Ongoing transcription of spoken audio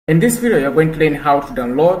In this video, you're going to learn how to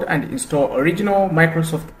download and install original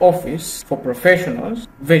Microsoft Office for Professionals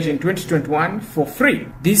version 2021 for free.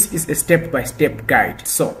 This is a step-by-step guide.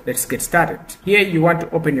 So let's get started. Here you want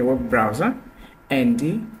to open your web browser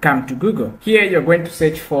and come to Google. Here you're going to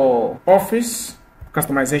search for Office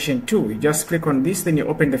Customization 2. You just click on this, then you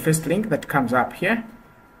open the first link that comes up here.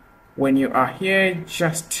 When you are here,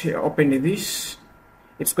 just open this.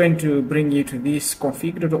 It's going to bring you to this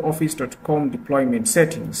config.office.com deployment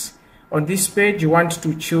settings. On this page, you want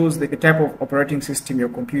to choose the type of operating system your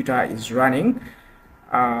computer is running.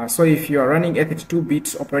 So if you are running a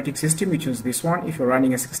 32-bit operating system, you choose this one. If you're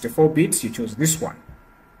running a 64-bit, you choose this one.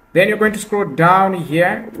 Then you're going to scroll down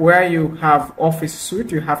here where you have Office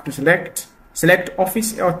Suite. You have to select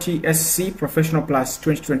Office LTSC Professional Plus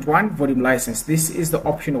 2021 Volume License. This is the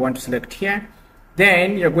option you want to select here.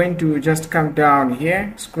 Then you're going to just come down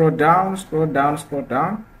here, scroll down,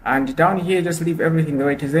 and down here just leave everything the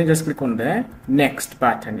way it is. Then just click on the next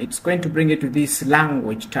button. It's going to bring you to this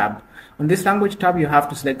language tab. On this language tab, you have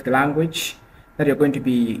to select the language that you're going to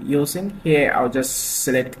be using. Here I'll just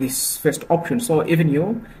select this first option. So even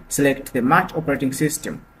you select the match operating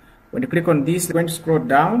system. When you click on this, you're going to scroll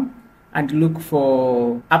down and look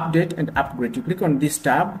for update and upgrade. You click on this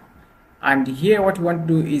tab. And here what you want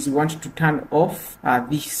to do is you want to turn off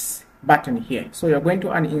this button here. So you're going to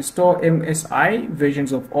uninstall MSI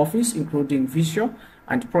versions of Office, including Visual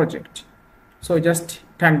and Project. So just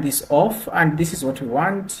turn this off, and this is what we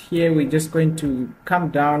want. Here we're just going to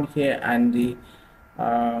come down here and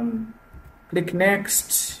click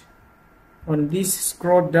next. On this,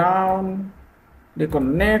 scroll down, click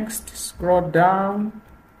on next, scroll down,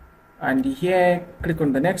 and here click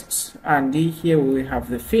on the next, and here we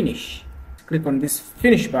have the finish. Click on this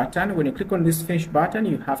finish button. When you click on this finish button,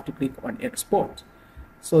 you have to click on export.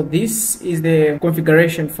 So this is the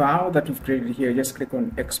configuration file that we've created here. Just click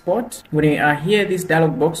on export. When you are here, this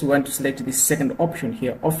dialog box, we want to select this second option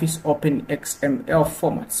here, Office Open XML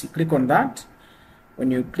formats. You click on that.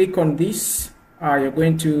 When you click on this, you're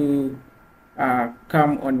going to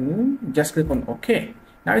come on, just click on OK.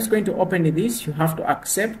 Now it's going to open this. You have to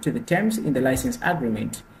accept the terms in the license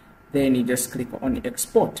agreement. Then you just click on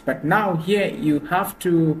export. But now here you have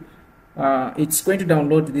to, it's going to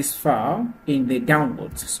download this file in the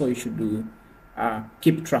downloads. So you should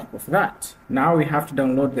keep track of that. Now we have to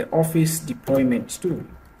download the Office deployment tool.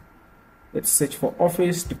 Let's search for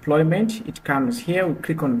Office deployment. It comes here. We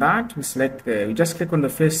click on that. We select we just click on the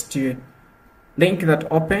first link that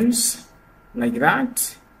opens like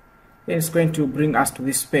that. Then it's going to bring us to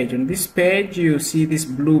this page. On this page, you see this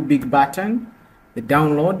blue big button. The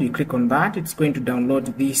download, you click on that, it's going to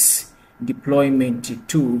download this deployment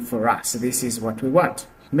tool for us. This is what we want.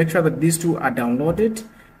 Make sure that these two are downloaded,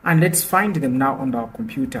 and let's find them now on our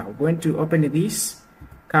computer. We're going to open this,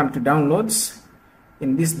 come to downloads.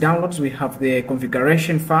 In this downloads, we have the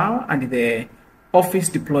configuration file and the Office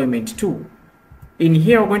deployment tool. In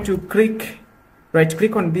here, we're going to right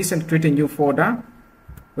click on this and create a new folder.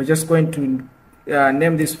 We're just going to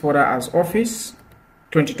name this folder as Office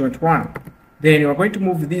 2021. Then we're going to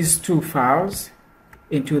move these two files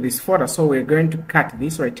into this folder. So we're going to cut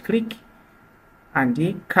this, right click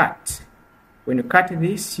and cut. When you cut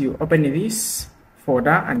this, you open this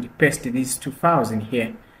folder and you paste these two files in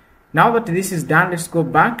here. Now that this is done, let's go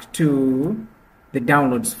back to the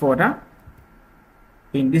downloads folder.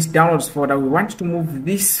 In this downloads folder, we want to move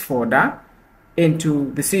this folder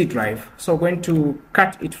into the C drive. So we're going to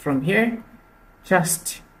cut it from here.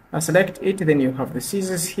 Just select it, then you have the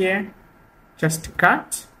scissors here. Just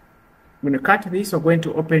cut. When you cut this, we're going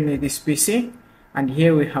to open this PC, and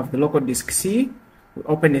here we have the local disk C. We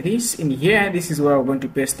open this. In here, this is where we're going to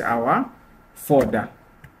paste our folder.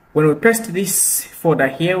 When we paste this folder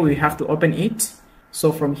here, we have to open it.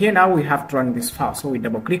 So from here now, we have to run this file. So we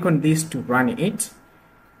double click on this to run it.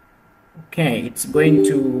 Okay, it's going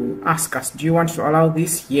to ask us, do you want to allow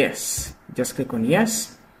this? Yes. Just click on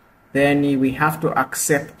yes. Then we have to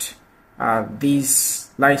accept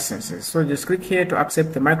these licenses. So just click here to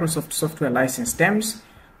accept the Microsoft software license terms.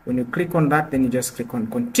 When you click on that, then you just click on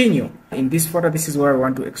continue. In this folder, this is where we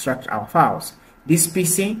want to extract our files. This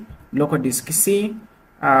PC, local disk C,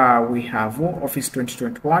 we have Office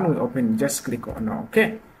 2021. We open, just click on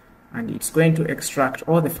OK. And it's going to extract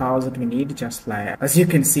all the files that we need, just like, as you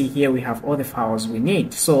can see here, we have all the files we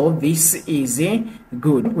need. So this is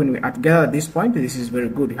good. When we are together at this point, this is very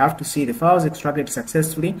good. You have to see the files extracted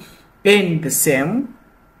successfully in the same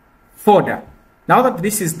folder. Now that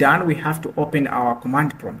this is done, we have to open our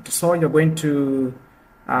command prompt. So you're going to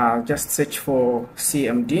just search for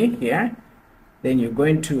CMD here. then you're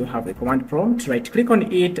going to have the command prompt. Right click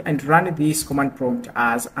on it and run this command prompt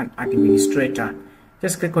as an administrator.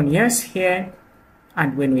 Just click on yes here,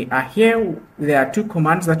 and when we are here, there are two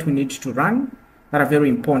commands that we need to run that are very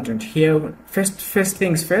important here. First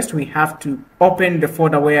things first, we have to open the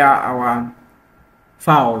folder where our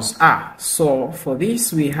files are. So for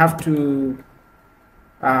this, we have to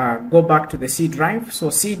go back to the C drive. So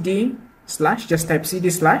cd slash, just type cd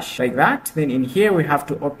slash like that. Then in here, we have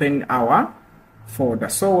to open our folder.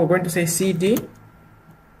 So we're going to say cd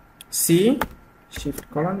c shift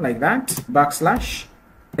colon like that backslash.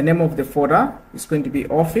 The name of the folder is going to be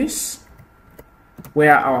office,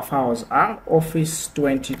 where our files are, office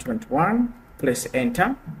 2021. Press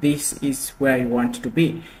enter. This is where you want to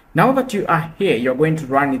be. Now that you are here, you're going to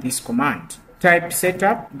run this command. Type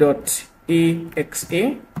setup.exe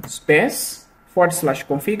space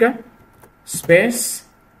 /configure space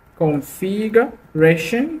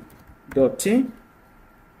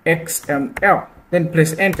configuration.xml. Then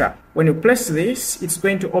press enter. When you press this, it's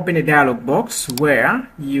going to open a dialog box where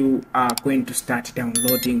you are going to start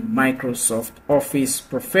downloading Microsoft Office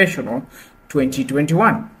Professional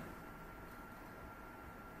 2021.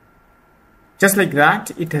 Just like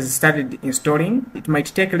that, it has started installing. It might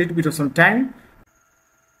take a little bit of some time.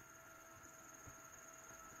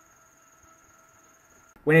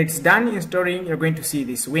 When it's done installing, you're going to see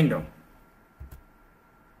this window.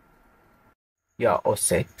 You're all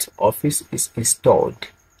set. Office is installed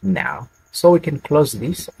now. So we can close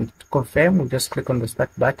this, and to confirm, we just click on the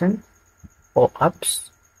start button or apps.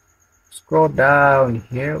 Scroll down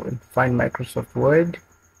here and find Microsoft Word.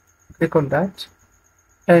 Click on that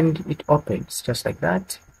and it opens just like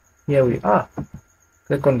that. Here we are.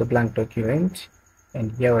 Click on the blank document,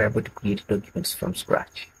 and here we're able to create documents from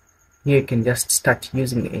scratch. Here you can just start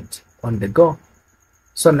using it on the go.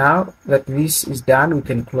 So now that this is done, we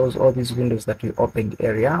can close all these windows that we opened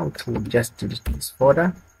area. We'll just delete this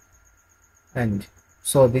folder. And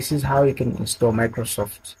so this is how you can install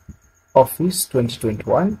Microsoft Office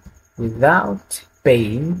 2021 without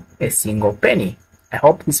paying a single penny. I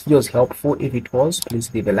hope this video is helpful. If it was,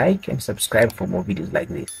 please leave a like and subscribe for more videos like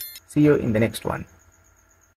this. See you in the next one.